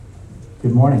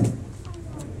Good morning.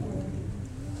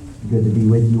 Good to be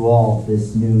with you all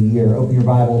this new year. Open your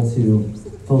Bible to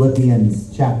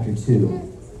Philippians chapter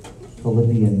 2.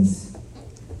 Philippians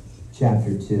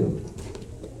chapter 2.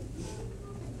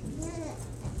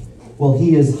 Well,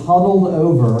 he is huddled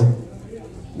over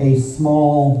a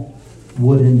small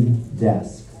wooden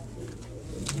desk.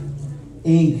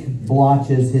 Ink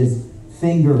blotches his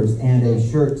fingers and a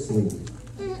shirt sleeve.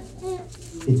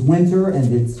 It's winter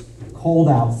and it's cold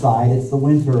outside. It's the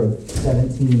winter of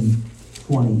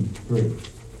 1723.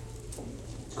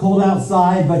 It's cold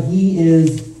outside, but he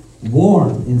is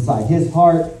warm inside. His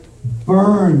heart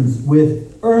burns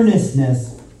with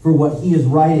earnestness for what he is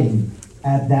writing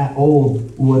at that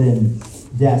old wooden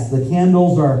desk. The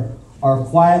candles are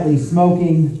quietly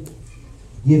smoking,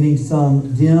 giving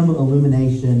some dim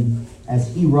illumination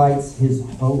as he writes his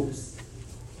hopes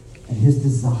and his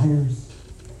desires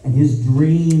and his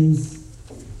dreams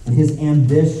and his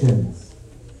ambitions.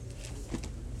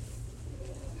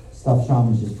 Stuff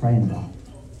Sean was just praying about.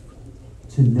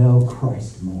 To know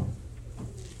Christ more.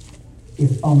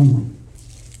 If only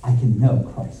I can know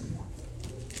Christ more.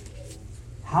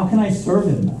 How can I serve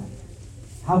him more?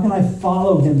 How can I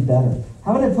follow him better?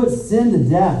 How can I put sin to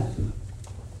death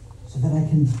so that I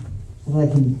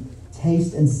can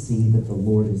taste and see that the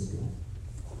Lord is good?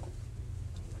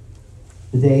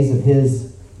 The days of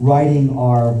his writing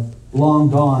are long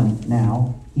gone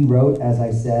now. He wrote, as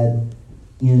I said,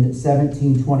 in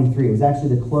 1723. It was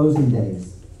actually the closing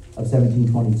days of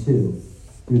 1722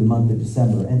 through the month of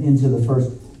December and into the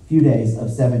first few days of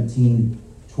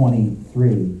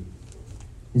 1723.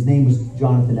 His name was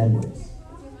Jonathan Edwards.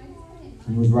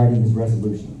 And he was writing his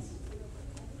resolutions.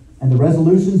 And the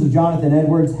resolutions of Jonathan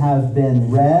Edwards have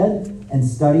been read and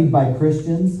studied by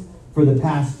Christians for the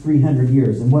past 300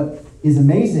 years. And what is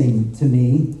amazing to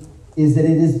me is that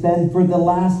it has been for the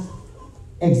last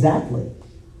exactly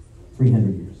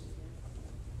 300 years.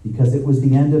 Because it was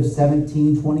the end of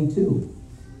 1722,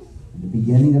 the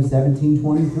beginning of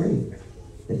 1723,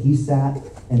 that he sat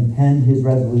and penned his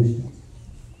resolutions.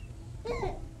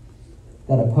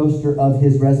 Got a poster of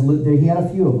his resolution. He had a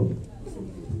few of them.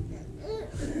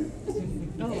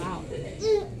 Oh, wow.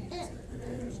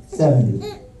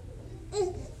 70.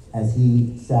 As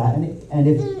he sat, and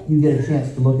if you get a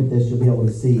chance to look at this, you'll be able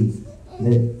to see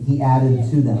that he added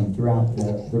to them throughout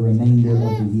the remainder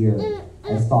of the year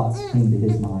as thoughts came to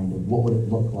his mind of what would it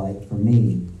look like for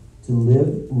me to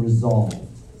live resolved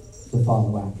to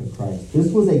follow after Christ.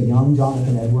 This was a young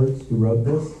Jonathan Edwards who wrote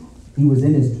this. He was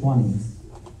in his 20s.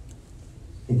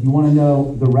 If you want to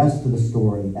know the rest of the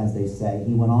story, as they say,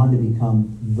 he went on to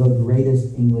become the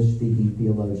greatest English-speaking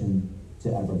theologian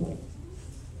to ever live.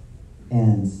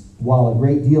 And while a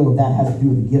great deal of that has to do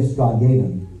with the gifts God gave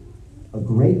him, a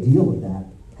great deal of that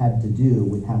had to do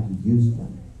with how he used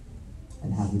them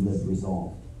and how he lived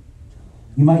resolved.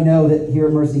 You might know that here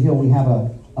at Mercy Hill we have a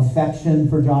affection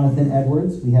for Jonathan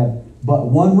Edwards. We have but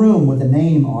one room with a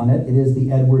name on it. It is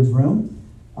the Edwards room.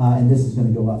 And this is going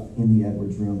to go up in the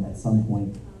Edwards room at some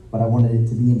point. But I wanted it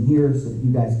to be in here so that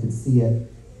you guys could see it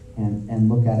and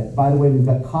look at it. By the way, we've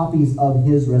got copies of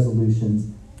his resolutions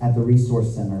at the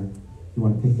Resource Center. If you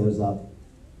want to pick those up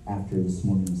after this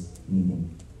morning's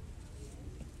meeting.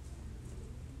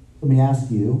 Let me ask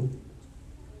you,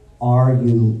 are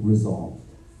you resolved?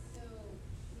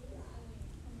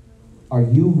 Are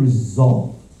you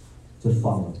resolved to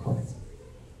follow Christ?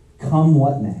 Come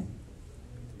what may.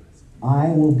 I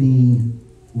will be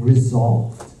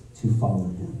resolved to follow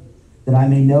him, that I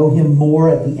may know him more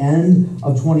at the end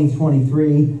of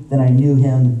 2023 than I knew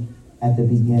him at the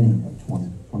beginning of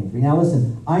 2023. Now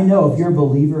listen, I know if you're a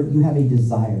believer, you have a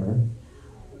desire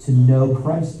to know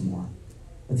Christ more.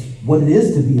 That's what it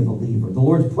is to be a believer. The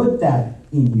Lord's put that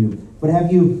in you. But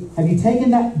have you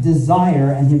taken that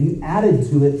desire and have you added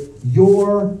to it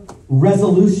your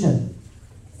resolution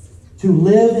to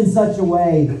live in such a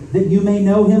way that you may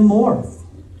know him more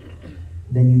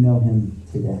than you know him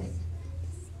today?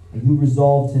 Are you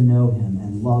resolved to know him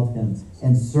and love him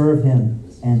and serve him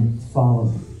and follow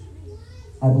him?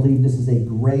 I believe this is a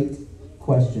great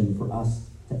question for us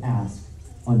to ask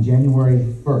on January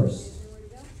 1st,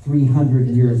 300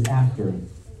 years after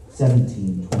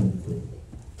 1723.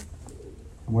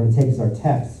 And where to take us our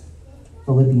text,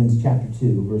 Philippians chapter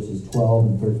 2, verses 12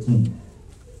 and 13.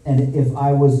 And if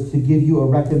I was to give you a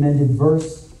recommended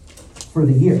verse for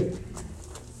the year,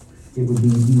 it would be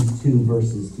these two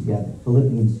verses together.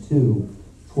 Philippians 2,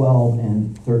 12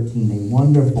 and 13. A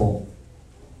wonderful,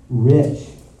 rich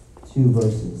two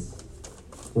verses.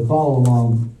 So follow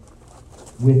along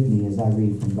with me as I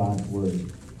read from God's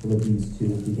Word. Philippians 2,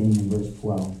 beginning in verse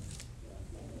 12.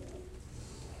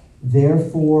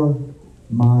 Therefore,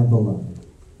 my beloved,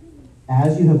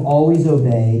 as you have always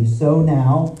obeyed, so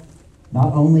now,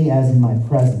 not only as in my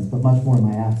presence, but much more in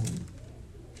my absence,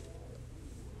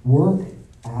 work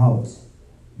out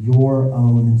your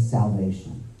own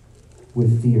salvation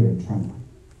with fear and trembling.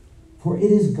 For it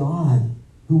is God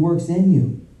who works in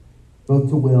you, both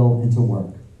to will and to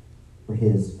work for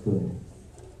his good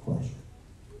pleasure.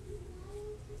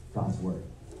 God's word.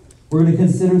 We're going to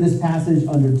consider this passage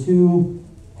under two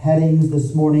headings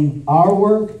this morning: our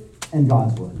work and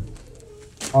God's work.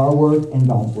 Our work and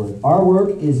God's work. Our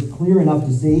work is clear enough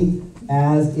to see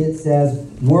as it says,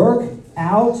 work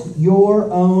out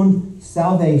your own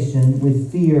salvation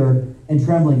with fear and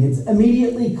trembling. It's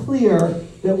immediately clear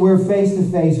that we're face to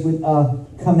face with a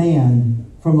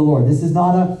command from the Lord. This is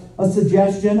not a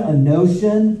suggestion, a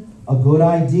notion, a good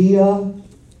idea.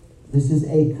 This is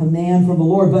a command from the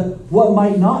Lord. But what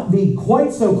might not be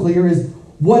quite so clear is,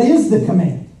 what is the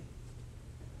command?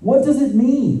 What does it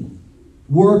mean?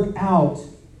 Work out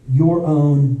your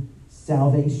own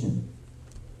salvation.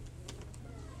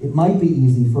 It might be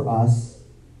easy for us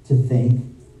to think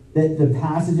that the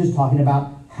passage is talking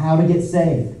about how to get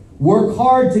saved. Work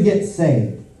hard to get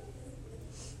saved.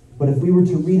 But if we were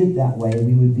to read it that way,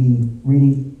 we would be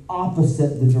reading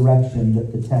opposite the direction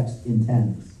that the text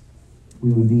intends.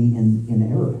 We would be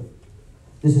in error.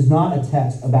 This is not a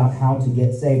text about how to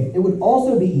get saved. It would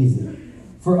also be easy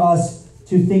for us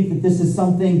to think that this is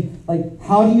something like,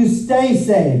 how do you stay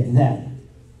saved then?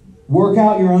 Work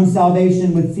out your own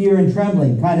salvation with fear and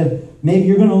trembling. Kind of, maybe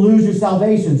you're going to lose your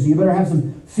salvation, so you better have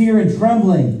some fear and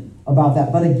trembling about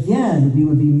that. But again, we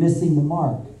would be missing the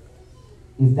mark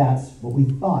if that's what we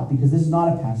thought, because this is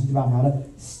not a passage about how to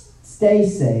stay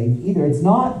saved either. It's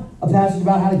not a passage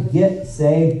about how to get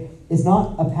saved. It's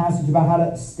not a passage about how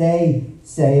to stay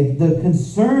saved. The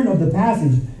concern of the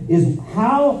passage is,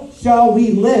 how shall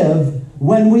we live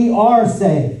when we are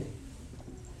saved?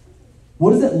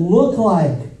 What does it look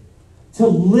like to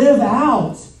live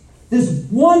out this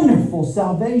wonderful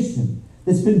salvation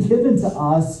that's been given to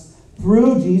us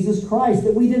through Jesus Christ,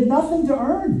 that we did nothing to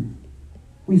earn?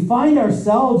 We find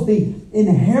ourselves the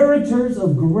inheritors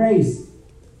of grace,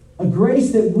 a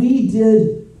grace that we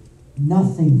did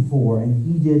nothing for, and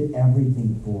he did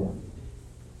everything for.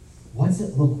 What's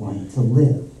it look like to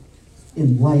live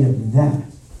in light of that,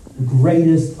 the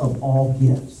greatest of all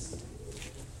gifts?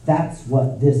 That's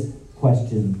what this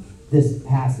question, this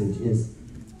passage is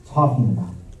talking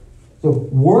about. So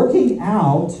working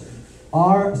out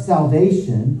our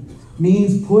salvation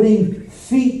means putting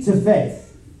feet to faith.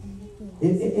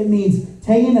 It means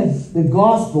taking the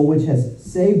gospel, which has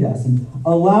saved us, and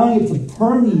allowing it to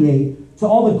permeate to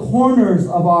all the corners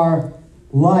of our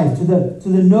life, to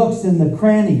the nooks and the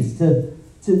crannies,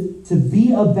 to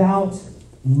be about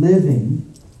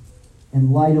living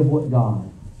in light of what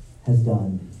God has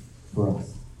done for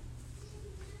us.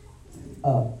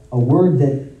 A word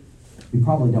that we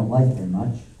probably don't like very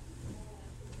much,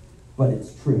 but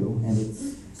it's true, and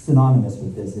it's synonymous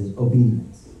with this, is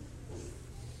obedience.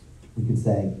 We could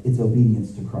say it's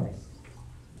obedience to Christ.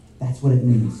 That's what it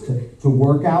means. To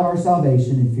work out our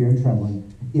salvation in fear and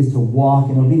trembling is to walk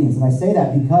in obedience. And I say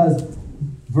that because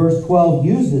verse 12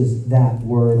 uses that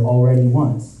word already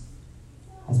once.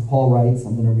 As Paul writes,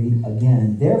 I'm going to read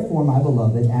again. Therefore, my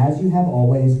beloved, as you have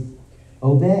always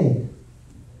obeyed,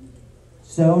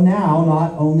 so now,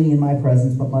 not only in my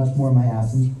presence, but much more in my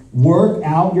absence, work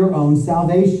out your own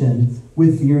salvation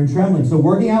with fear and trembling. So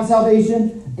working out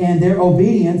salvation and their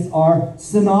obedience are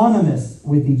synonymous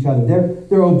with each other.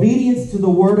 Their obedience to the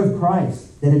word of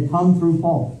Christ that had come through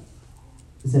Paul.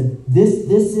 He said, this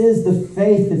is the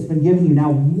faith that's been given you.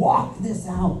 Now walk this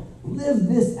out. Live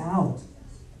this out.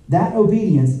 That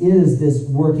obedience is this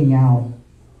working out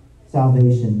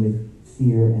salvation with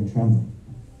fear and trembling.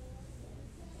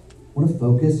 I want to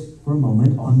focus for a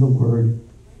moment on the word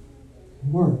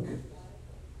work.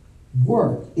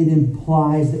 Work. It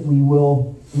implies that we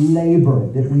will labor,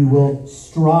 that we will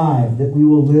strive, that we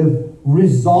will live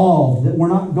resolved, that we're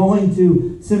not going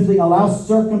to simply allow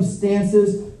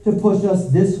circumstances to push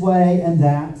us this way and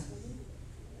that,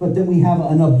 but that we have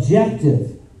an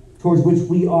objective towards which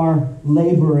we are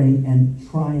laboring and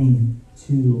trying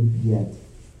to get.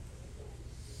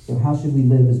 So how should we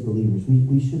live as believers?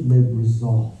 We should live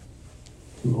resolved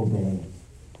to obey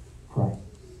Christ.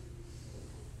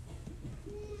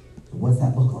 So what's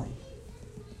that look like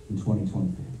in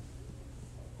 2023?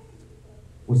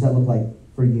 What's that look like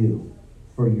for you,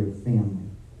 for your family,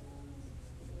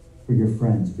 for your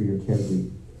friends, for your care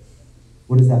group?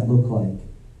 What does that look like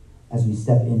as we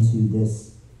step into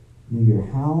this new year?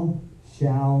 How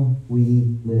shall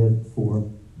we live for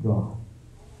God?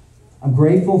 I'm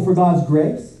grateful for God's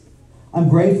grace. I'm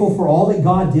grateful for all that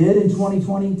God did in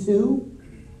 2022.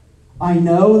 I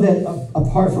know that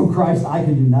apart from Christ, I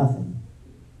can do nothing.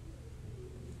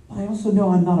 But I also know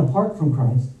I'm not apart from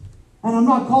Christ. And I'm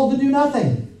not called to do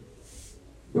nothing.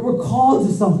 That we're called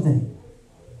to something.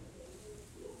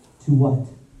 To what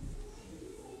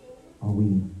are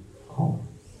we called?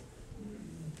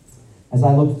 As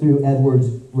I looked through Edward's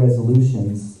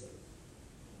resolutions,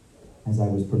 as I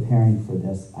was preparing for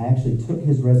this, I actually took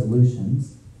his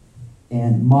resolutions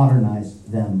and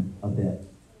modernized them a bit.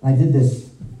 And I did this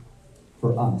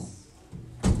for us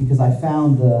because I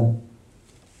found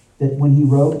that when he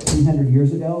wrote 300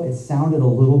 years ago, it sounded a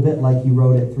little bit like he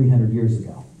wrote it 300 years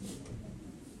ago.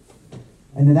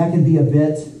 And that can be a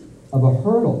bit of a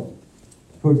hurdle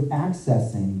towards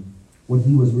accessing what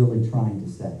he was really trying to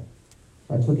say.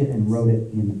 So I took it and wrote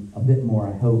it in a bit more,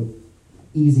 I hope,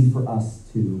 easy for us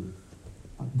to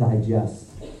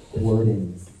digest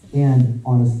wording. And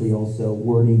honestly, also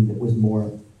wording that was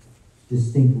more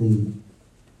distinctly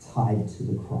tied to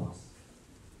the cross,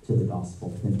 to the gospel,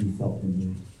 than he felt the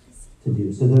need to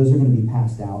do. So those are going to be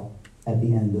passed out at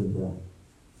the end of the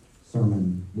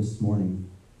sermon this morning.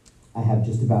 I have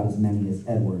just about as many as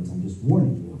Edwards. I'm just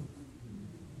warning you.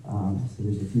 So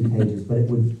there's a few pages, but it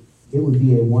would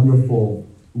be a wonderful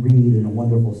read and a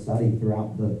wonderful study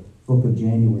throughout the book of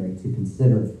January to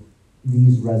consider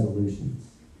these resolutions.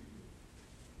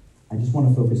 I just want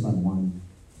to focus on one,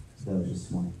 though,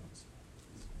 this morning.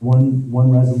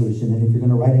 One resolution, and if you're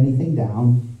going to write anything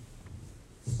down,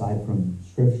 aside from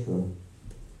Scripture,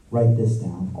 write this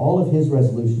down. All of his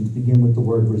resolutions begin with the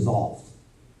word resolved.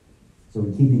 So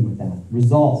in keeping with that,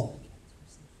 resolved.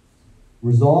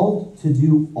 Resolved to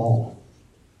do all,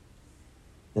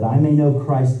 that I may know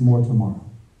Christ more tomorrow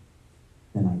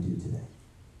than I do today.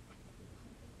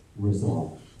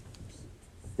 Resolved.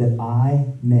 That I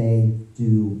may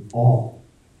do all,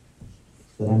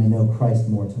 that I may know Christ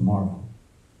more tomorrow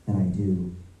than I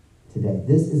do today.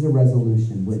 This is a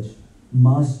resolution which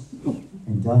must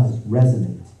and does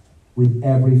resonate with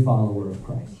every follower of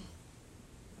Christ.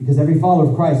 Because every follower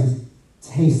of Christ has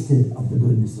tasted of the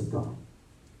goodness of God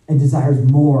and desires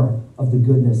more of the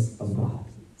goodness of God.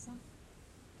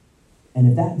 And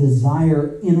if that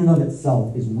desire in and of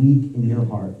itself is weak in your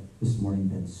heart this morning,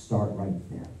 then start right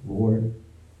there. Lord,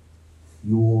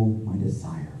 fuel my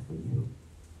desire for you.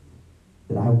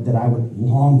 That I would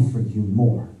long for you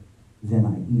more than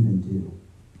I even do.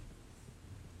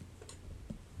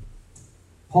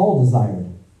 Paul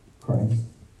desired Christ.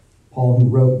 Paul who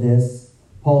wrote this,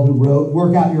 Paul who wrote,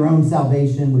 work out your own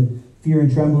salvation with fear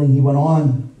and trembling. He went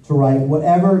on to write,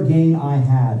 whatever gain I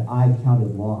had, I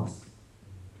counted loss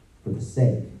for the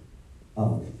sake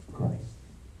of Christ.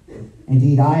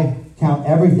 Indeed, I count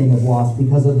everything as loss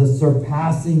because of the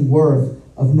surpassing worth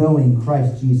of knowing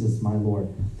Christ Jesus, my Lord.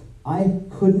 I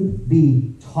couldn't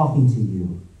be talking to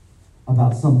you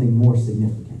about something more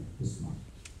significant this morning.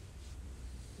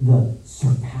 The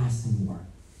surpassing worth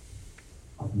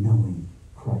of knowing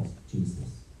Christ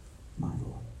Jesus, my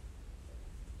Lord.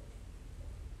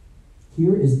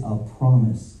 Here is a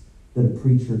promise that a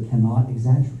preacher cannot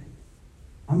exaggerate.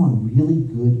 I'm on really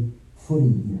good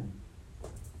footing here.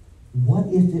 What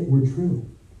if it were true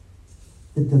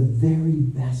that the very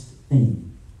best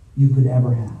thing you could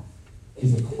ever have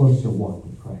is a closer walk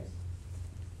with Christ?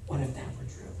 What if that were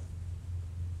true?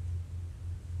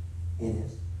 It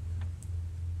is.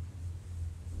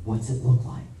 What's it look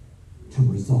like to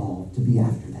resolve to be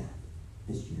after that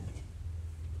this year?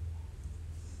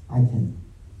 I can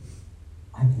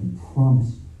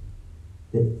promise you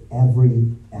that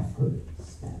every effort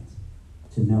spent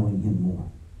to knowing him more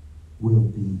will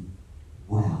be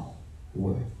well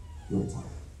worth your time.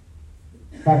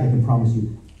 In fact, I can promise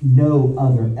you no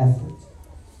other effort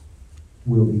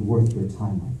will be worth your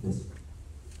time like this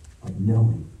of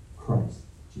knowing Christ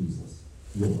Jesus,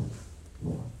 your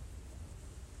Lord.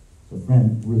 So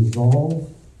friend, resolve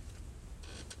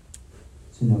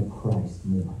to know Christ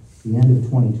more. The end of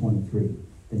 2023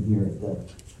 than here at the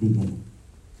beginning.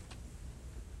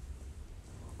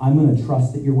 I'm going to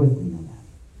trust that you're with me on that.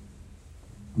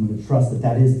 I'm going to trust that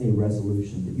that is a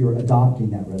resolution, that you're adopting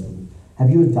that resolution. Have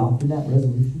you adopted that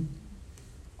resolution?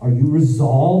 Are you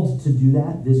resolved to do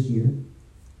that this year?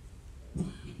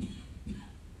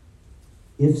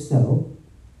 If so,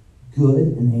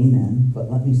 good and amen, but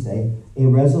let me say, a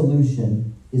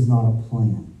resolution is not a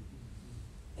plan.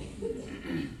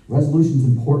 Resolution's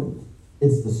important.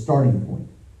 It's the starting point.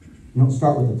 You don't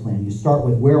start with a plan. You start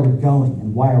with where we're going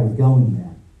and why are we going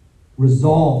there.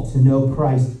 Resolve to know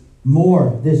Christ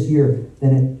more this year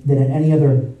than at any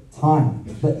other time.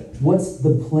 But what's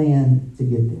the plan to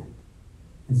get there?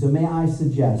 And so may I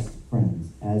suggest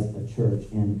friends, as a church,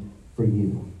 and for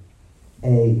you,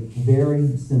 a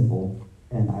very simple,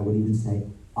 and I would even say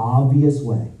obvious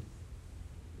way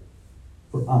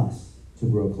for us to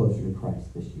grow closer to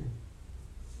Christ this year.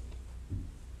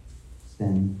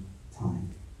 Spend time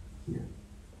here.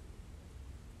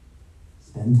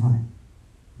 Spend time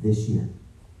this year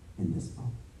in this book.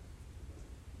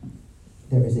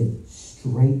 There is a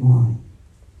straight line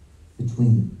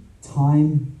between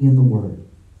time in the Word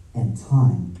and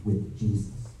time with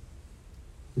Jesus.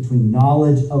 Between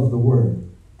knowledge of the Word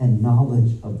and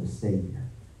knowledge of the Savior.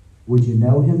 Would you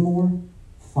know him more?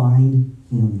 Find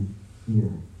him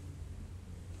here.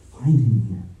 Find him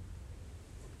here.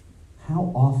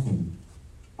 How often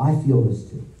I feel this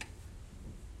too.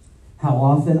 How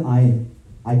often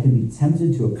I can be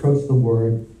tempted to approach the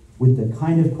Word with the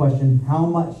kind of question, how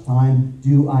much time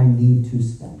do I need to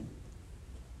spend?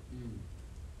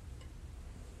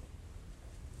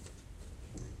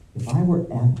 If I were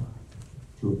ever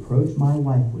to approach my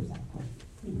wife with that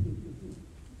question,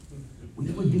 we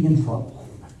would be in trouble.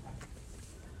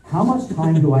 How much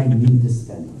time do I need to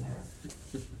spend with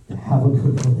her to have a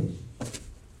good relationship?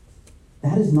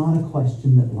 That is not a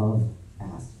question that love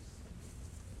asks.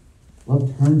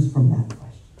 Love turns from that question.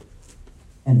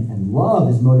 And love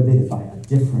is motivated by a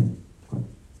different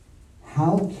question.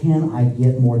 How can I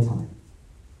get more time?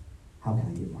 How can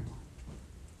I get more time?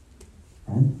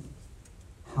 Friend,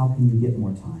 how can you get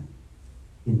more time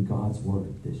in God's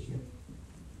Word this year?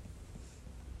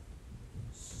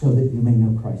 So that you may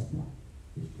know Christ more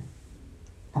this year.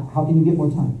 How can you get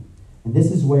more time? And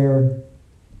this is where,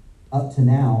 up to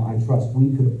now, I trust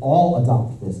we could all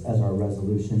adopt this as our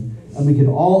resolution. And we could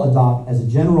all adopt as a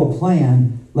general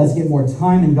plan, let's get more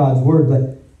time in God's Word.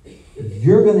 But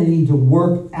you're going to need to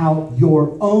work out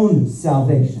your own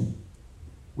salvation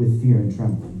with fear and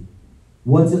trembling.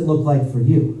 What's it look like for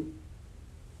you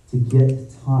to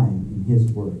get time in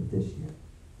his Word this year?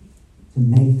 To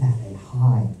make that a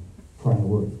high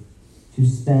priority. To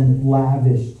spend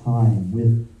lavish time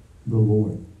with the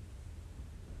Lord.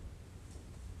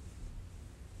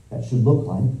 That should look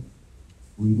like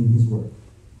reading his Word.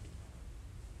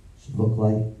 It should look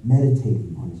like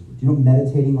meditating on his Word. Do you know what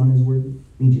meditating on his Word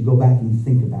means? You go back and you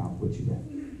think about what you read.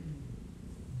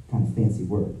 Kind of fancy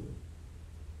word.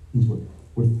 It means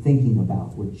we're thinking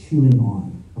about, we're chewing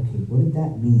on. Okay, what did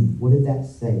that mean? What did that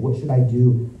say? What should I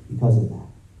do because of that?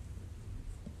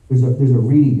 There's a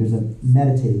reading, there's a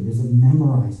meditating, there's a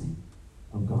memorizing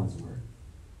of God's Word.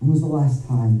 When was the last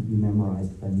time you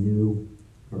memorized a new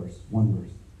verse, one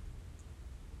verse?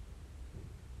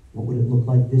 What would it look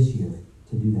like this year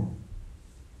to do that?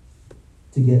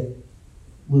 To get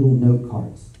little note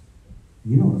cards.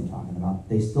 You know what I'm talking about.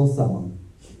 They still sell them.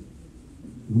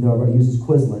 Even though everybody uses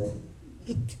Quizlet,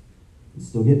 you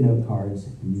still get note cards,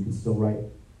 and you can still write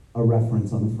a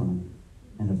reference on the front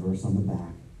and a verse on the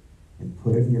back and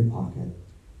put it in your pocket.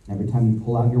 And every time you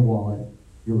pull out your wallet,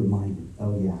 you're reminded,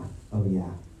 oh yeah, oh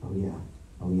yeah, oh yeah,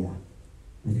 oh yeah.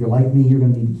 And if you're like me, you're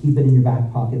going to need to keep it in your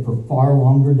back pocket for far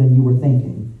longer than you were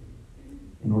thinking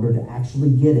in order to actually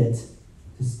get it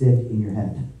to stick in your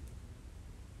head.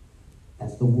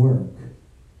 That's the work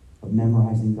of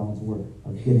memorizing God's Word,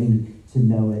 of getting to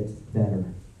know it better,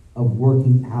 of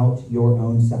working out your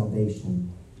own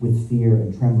salvation with fear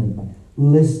and trembling, by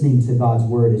listening to God's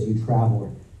Word as you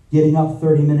travel, getting up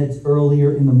 30 minutes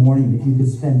earlier in the morning if you could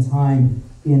spend time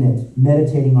in it,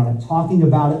 meditating on it, talking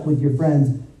about it with your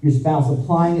friends, your spouse,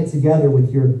 applying it together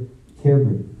with your care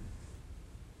group.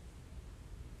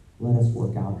 Let us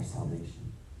work out our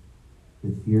salvation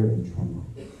with fear and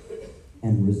trembling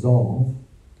and resolve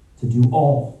to do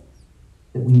all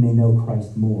that we may know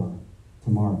Christ more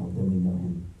tomorrow than we know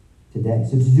him today.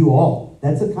 So to do all,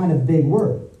 that's a kind of big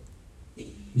word.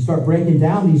 You start breaking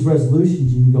down these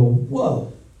resolutions and you go,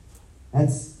 whoa,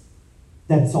 that's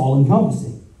all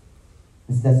encompassing.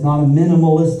 That's not a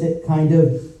minimalistic kind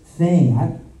of thing.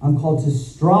 I'm called to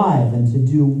strive and to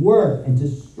do work and to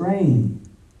strain,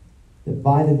 that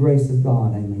by the grace of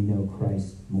God I may know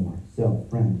Christ more. So,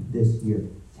 friend, this year,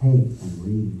 take and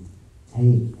read,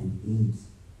 take and eat,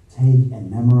 take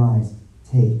and memorize,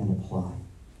 take and apply.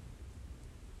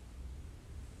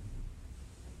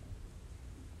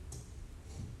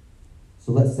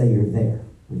 So let's say you're there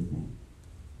with me.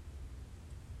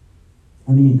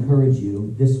 Let me encourage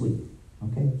you this week,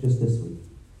 okay? Just this week.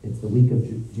 It's the week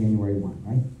of January 1,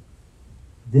 right?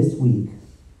 This week,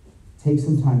 take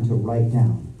some time to write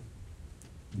down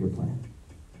your plan.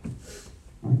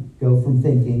 Right? Go from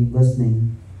thinking,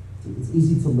 listening. It's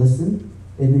easy to listen,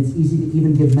 and it's easy to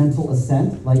even give mental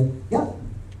assent. Like, yep,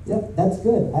 that's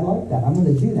good. I like that. I'm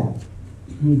going to do that.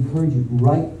 Let me encourage you,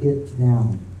 write it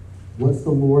down. What's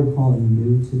the Lord calling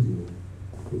you to do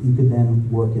that you could then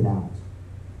work it out?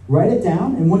 Write it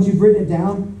down, and once you've written it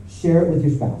down, share it with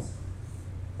your spouse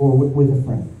or with a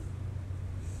friend.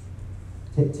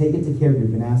 Take it to care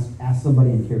group and ask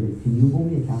somebody in care group, can you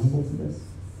hold me accountable to this?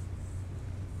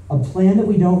 A plan that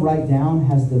we don't write down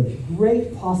has the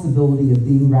great possibility of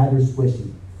being rather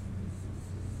squishy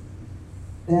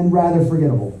and rather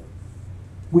forgettable,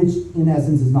 which in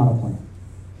essence is not a plan.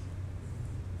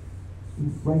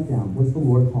 Write down, what's the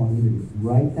Lord calling you to do?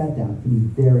 Write that down. It can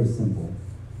be very simple.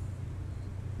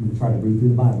 I'm going to try to read through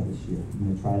the Bible this year. I'm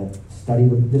going to try to study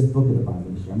this book of the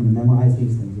Bible this year. I'm going to memorize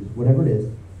these things. Whatever it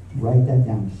is, write that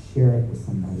down. Share it with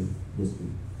somebody this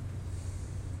week.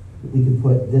 We could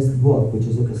put this book, which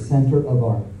is at the center of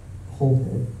our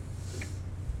pulpit.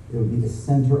 It would be the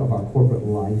center of our corporate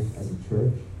life as a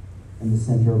church and the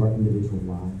center of our individual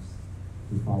lives.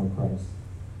 We follow Christ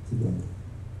together.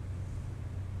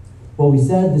 Well, we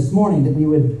said this morning that we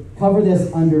would cover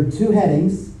this under two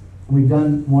headings, and we've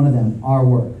done one of them, our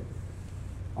work.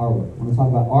 Our work. I want to talk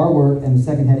about our work, and the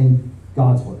second heading,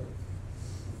 God's work.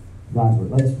 God's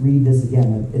work. Let's read this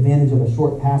again. The advantage of a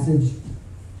short passage, you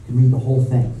can read the whole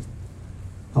thing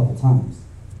a couple times.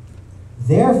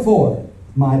 Therefore,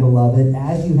 my beloved,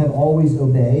 as you have always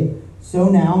obeyed, so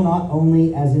now, not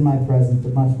only as in my presence,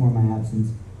 but much more in my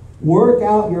absence, work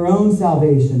out your own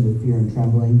salvation with fear and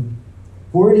trembling.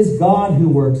 For it is God who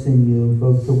works in you,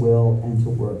 both to will and to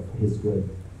work for his good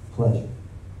pleasure.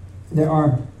 There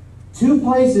are two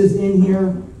places in here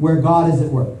where God is at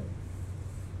work.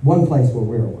 One place where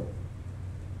we're at work.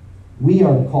 We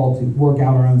are called to work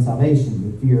out our own salvation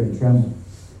with fear and trembling.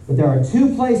 But there are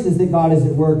two places that God is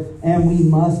at work, and we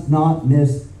must not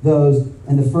miss those.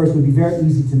 And the first would be very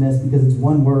easy to miss because it's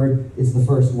one word. It's the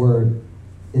first word.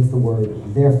 It's the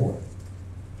word therefore.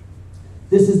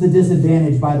 This is the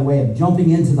disadvantage, by the way, of jumping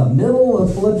into the middle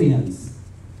of Philippians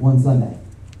one Sunday,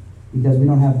 because we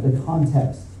don't have the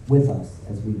context with us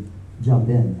as we jump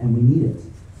in, and we need it.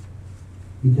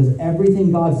 Because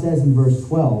everything God says in verse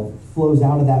 12 flows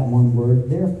out of that one word,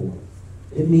 therefore.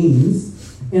 It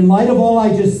means, in light of all I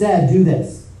just said, do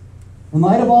this. In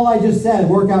light of all I just said,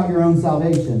 work out your own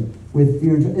salvation with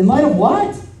fear and trembling. In light of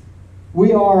what?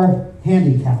 We are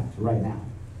handicapped right now,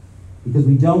 because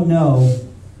we don't know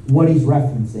what he's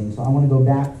referencing. So I want to go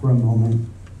back for a moment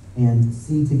and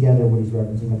see together what he's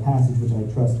referencing, a passage which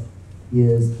I trust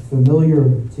is familiar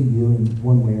to you in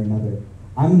one way or another.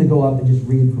 I'm going to go up and just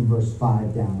read from verse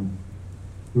 5 down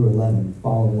through 11.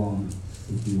 Follow along,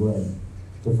 if you would.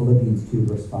 So Philippians 2,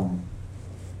 verse 5.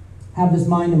 Have this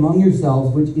mind among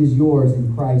yourselves, which is yours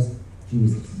in Christ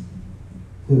Jesus,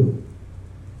 who,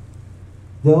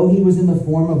 though he was in the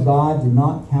form of God, did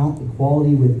not count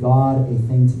equality with God a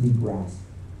thing to be grasped,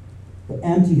 but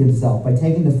emptied himself by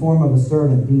taking the form of a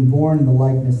servant, being born in the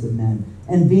likeness of men.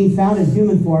 And being found in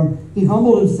human form, he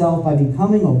humbled himself by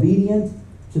becoming obedient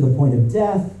to the point of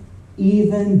death,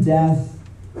 even death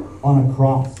on a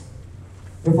cross.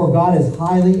 Therefore God has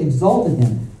highly exalted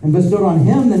him and bestowed on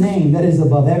him the name that is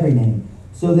above every name,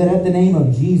 so that at the name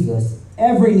of Jesus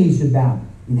every knee should bow,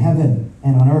 in heaven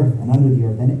and on earth and under the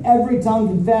earth, and every tongue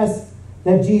confess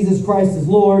that Jesus Christ is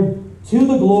Lord, to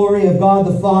the glory of God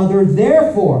the Father.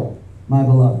 Therefore, my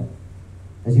beloved,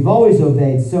 as you've always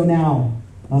obeyed, so now,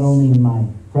 not only in my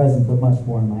presence, but much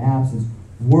more in my absence,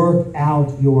 work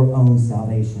out your own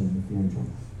salvation with fear and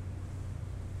trembling.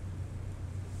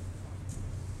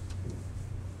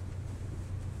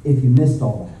 If you missed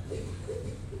all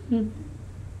that,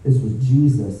 this was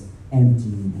Jesus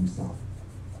emptying himself,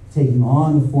 taking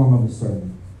on the form of a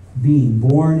servant, being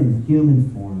born in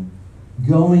human form,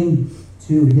 going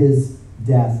to his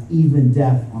death, even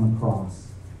death on a cross,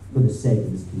 for the sake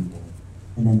of his people,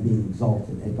 and then being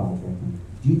exalted at God's right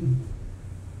hand.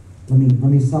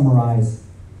 Let me summarize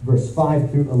verse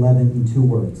 5 through 11 in two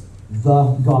words. The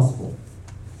gospel.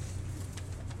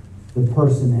 The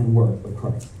person and work of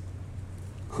Christ.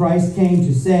 Christ came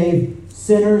to save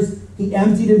sinners. He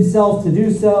emptied himself to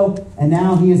do so, and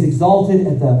now he is exalted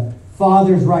at the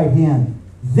Father's right hand.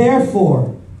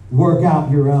 Therefore, work out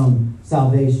your own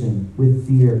salvation with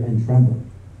fear and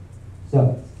trembling.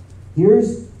 So,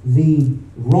 here's the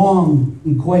wrong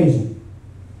equation.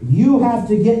 You have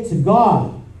to get to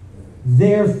God.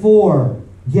 Therefore,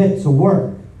 get to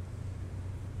work.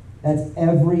 That's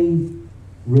every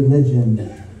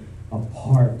religion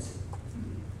apart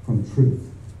from truth.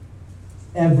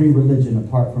 Every religion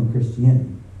apart from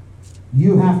Christianity.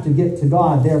 You have to get to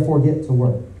God, therefore get to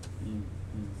work.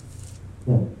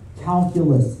 The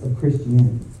calculus of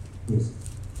Christianity is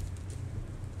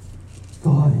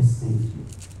God has saved you.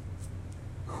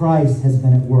 Christ has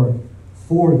been at work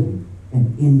for you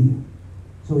and in you.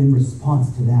 So in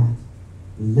response to that,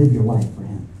 live your life for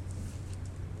him.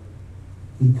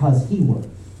 Because he worked,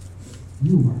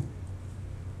 you work.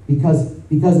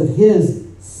 Because of his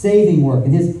saving work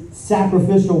and his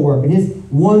sacrificial work and his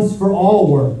once for all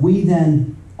work,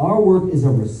 our work is a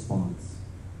response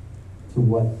to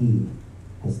what he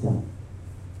has done.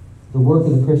 The work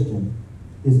of the Christian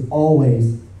is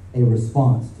always a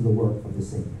response to the work of the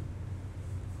Savior.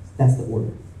 That's the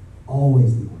order.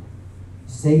 Always the order.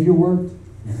 Savior worked,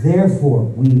 therefore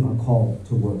we are called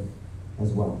to work as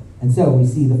well. And so we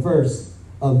see the first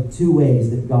of two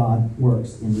ways that God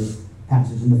works in this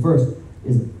passage. And the first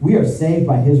is we are saved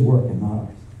by his work and not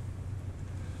ours.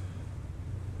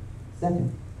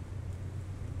 Second,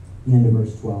 the end of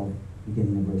verse 12,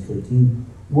 beginning of verse 13.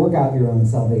 Work out your own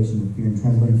salvation with fear and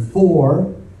trembling,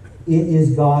 for it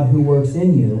is God who works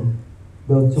in you,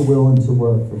 both to will and to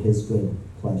work for his good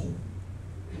pleasure.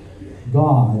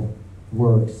 God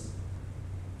works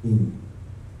in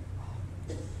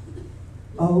you.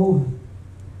 Oh,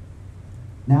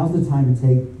 now's the time to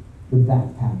take the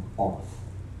backpack off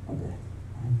a bit.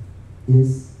 Right?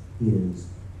 This is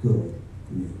good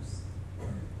news.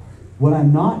 What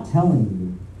I'm not telling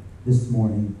you this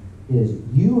morning is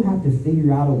you have to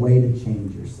figure out a way to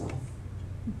change yourself.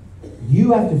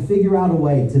 You have to figure out a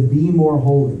way to be more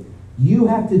holy. You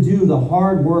have to do the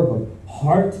hard work of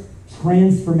heart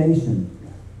transformation.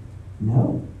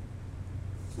 No.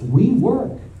 We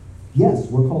work. Yes,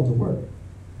 we're called to work.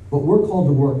 But we're called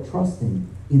to work trusting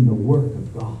in the work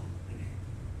of God.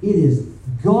 It is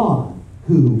God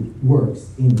who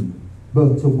works in you,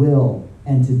 both to will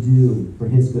and to do for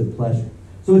his good pleasure.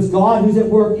 So it's God who's at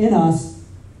work in us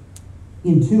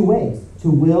in two ways, to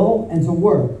will and to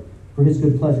work for his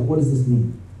good pleasure. What does this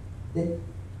mean?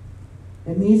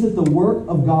 It means that the work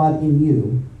of God in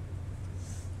you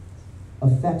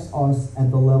affects us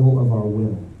at the level of our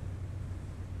will.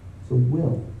 So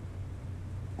will,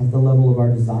 at the level of our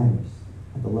desires,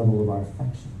 at the level of our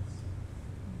affections.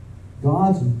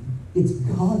 It's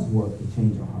God's work to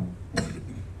change our heart.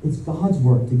 It's God's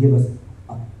work to give us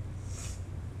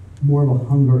more of a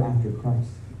hunger after Christ.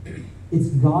 It's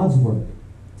God's work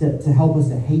to help us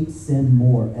to hate sin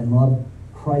more and love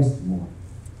Christ more.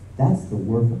 That's the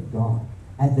work of God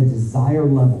at the desire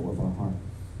level of our heart.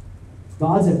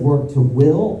 God's at work to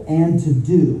will and to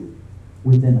do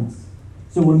within us.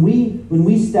 So when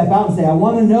we step out and say, I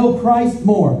want to know Christ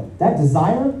more, that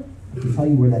desire, I can tell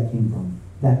you where that came from.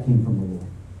 That came from the Lord.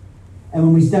 And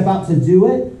when we step out to do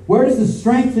it, where does the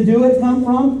strength to do it come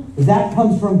from? That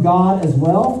comes from God as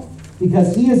well,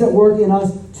 because he is at work in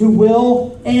us to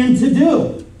will and to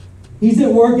do. He's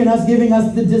at work in us, giving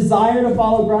us the desire to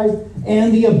follow Christ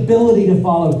and the ability to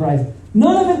follow Christ.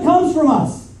 None of it comes from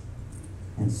us.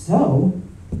 And so,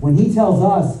 when he tells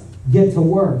us, get to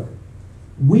work,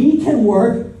 we can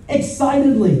work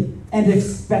excitedly and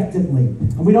expectantly.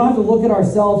 And we don't have to look at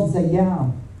ourselves and say,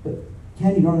 yeah, but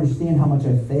Ken, you don't understand how much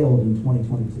I failed in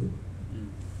 2022.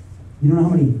 You don't know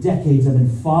how many decades I've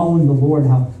been following the Lord,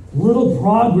 how little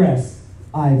progress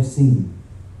I've seen.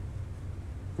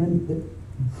 Friend, the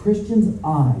Christians'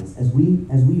 eyes, as we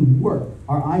work,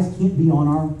 our eyes can't be on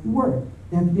our work.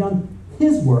 They have to be on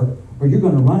his work, or you're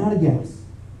going to run out of gas.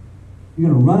 You're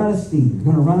going to run out of steam.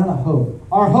 You're going to run out of hope.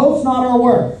 Our hope's not our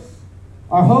work.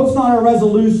 Our hope's not our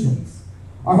resolutions.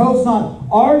 Our hope's not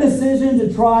our decision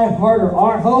to try harder.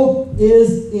 Our hope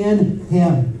is in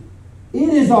him. It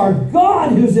is our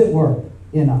God who's at work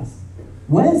in us.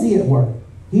 When's he at work?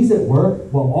 He's at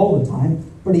work, well, all the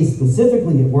time, but he's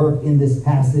specifically at work in this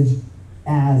passage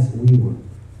as we work.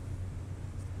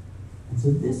 And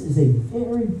so this is a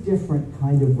very different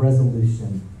kind of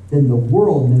resolution than the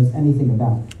world knows anything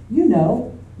about. You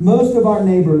know, most of our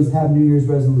neighbors have New Year's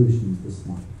resolutions this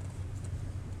month.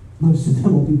 Most of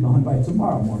them will be gone by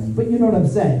tomorrow morning. But you know what I'm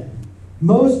saying.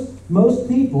 Most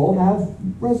people have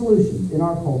resolutions in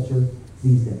our culture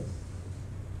these days.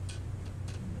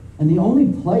 And the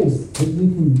only place that you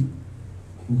can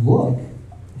look,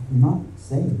 if you're not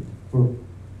saved, for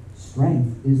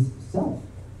strength is self.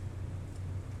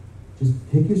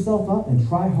 Just pick yourself up and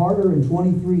try harder in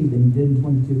 23 than you did in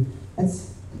 22.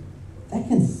 That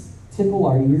can tickle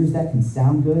our ears, that can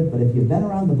sound good, but if you've been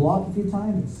around the block a few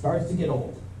times, it starts to get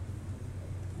old.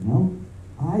 You know?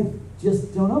 I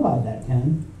just don't know about that,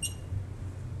 Ken.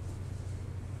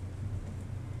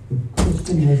 The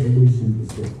Christian resolution is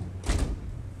different.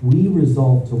 We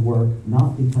resolve to work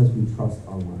not because we trust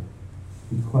our work,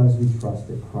 because we trust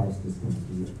that Christ is going to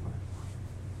do it.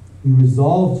 We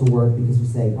resolve to work because we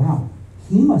say, wow,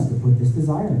 he must have put this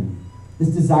desire in me. This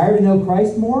desire to know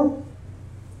Christ more,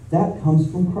 that comes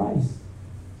from Christ.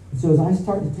 And so as I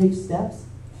start to take steps,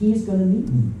 he's going to meet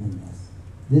me in this.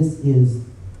 This is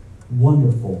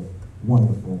wonderful,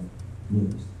 wonderful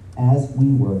news. As we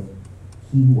work,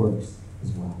 he works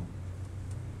as well.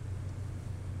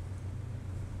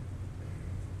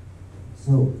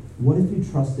 So, what if you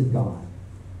trusted God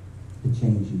to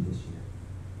change you this year?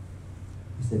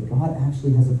 You said, God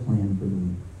actually has a plan for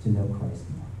me to know Christ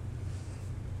more.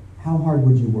 How hard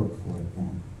would you work for it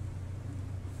then?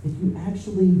 If you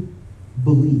actually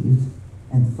believed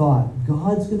and thought,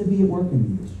 God's going to be at work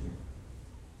in me this year.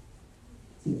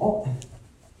 See,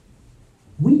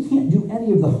 we can't do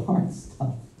any of the hard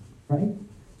stuff, right?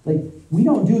 Like, we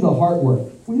don't do the hard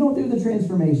work. We don't do the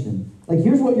transformation. Like,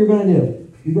 here's what you're going to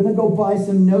do. You're going to go buy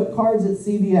some note cards at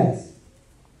CVS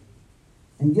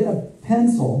and get a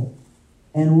pencil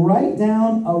and write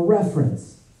down a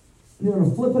reference. You're going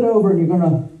to flip it over and you're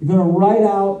going to write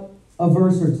out a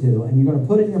verse or two, and you're going to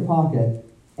put it in your pocket,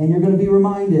 and you're going to be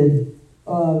reminded,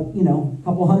 a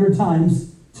couple hundred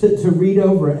times to read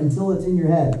over it until it's in your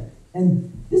head.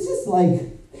 And this is like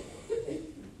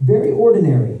very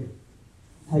ordinary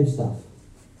type stuff.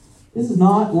 This is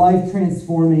not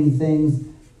life-transforming things.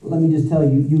 Let me just tell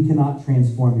you, you cannot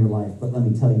transform your life, but let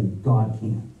me tell you, God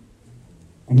can.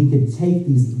 And he can take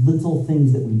these little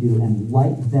things that we do and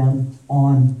light them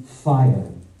on fire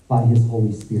by his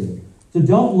Holy Spirit. So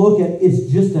don't look at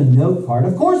it's just a note card.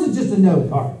 Of course it's just a note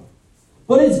card.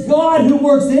 But it's God who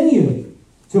works in you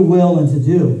to will and to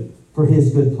do for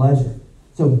his good pleasure.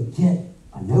 So get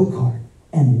a note card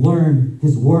and learn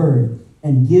his word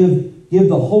and give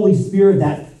the Holy Spirit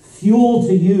that fuel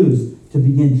to use to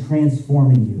begin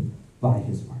transforming you by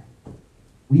his word.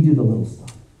 We do the little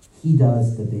stuff. He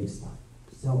does the big stuff.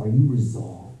 So are you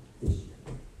resolved this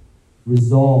year?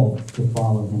 Resolved to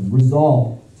follow him.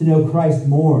 Resolved to know Christ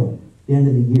more at the end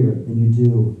of the year than you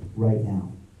do right now.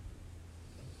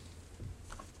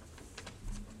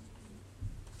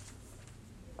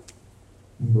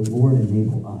 May the Lord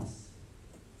enable us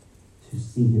to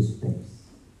see his face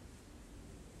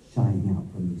shining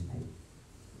out from these pages.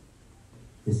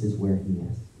 This is where he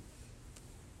is.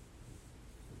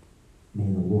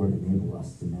 May the Lord enable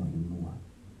us to know him more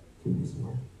through his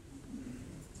word.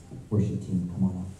 Worship team, come on up.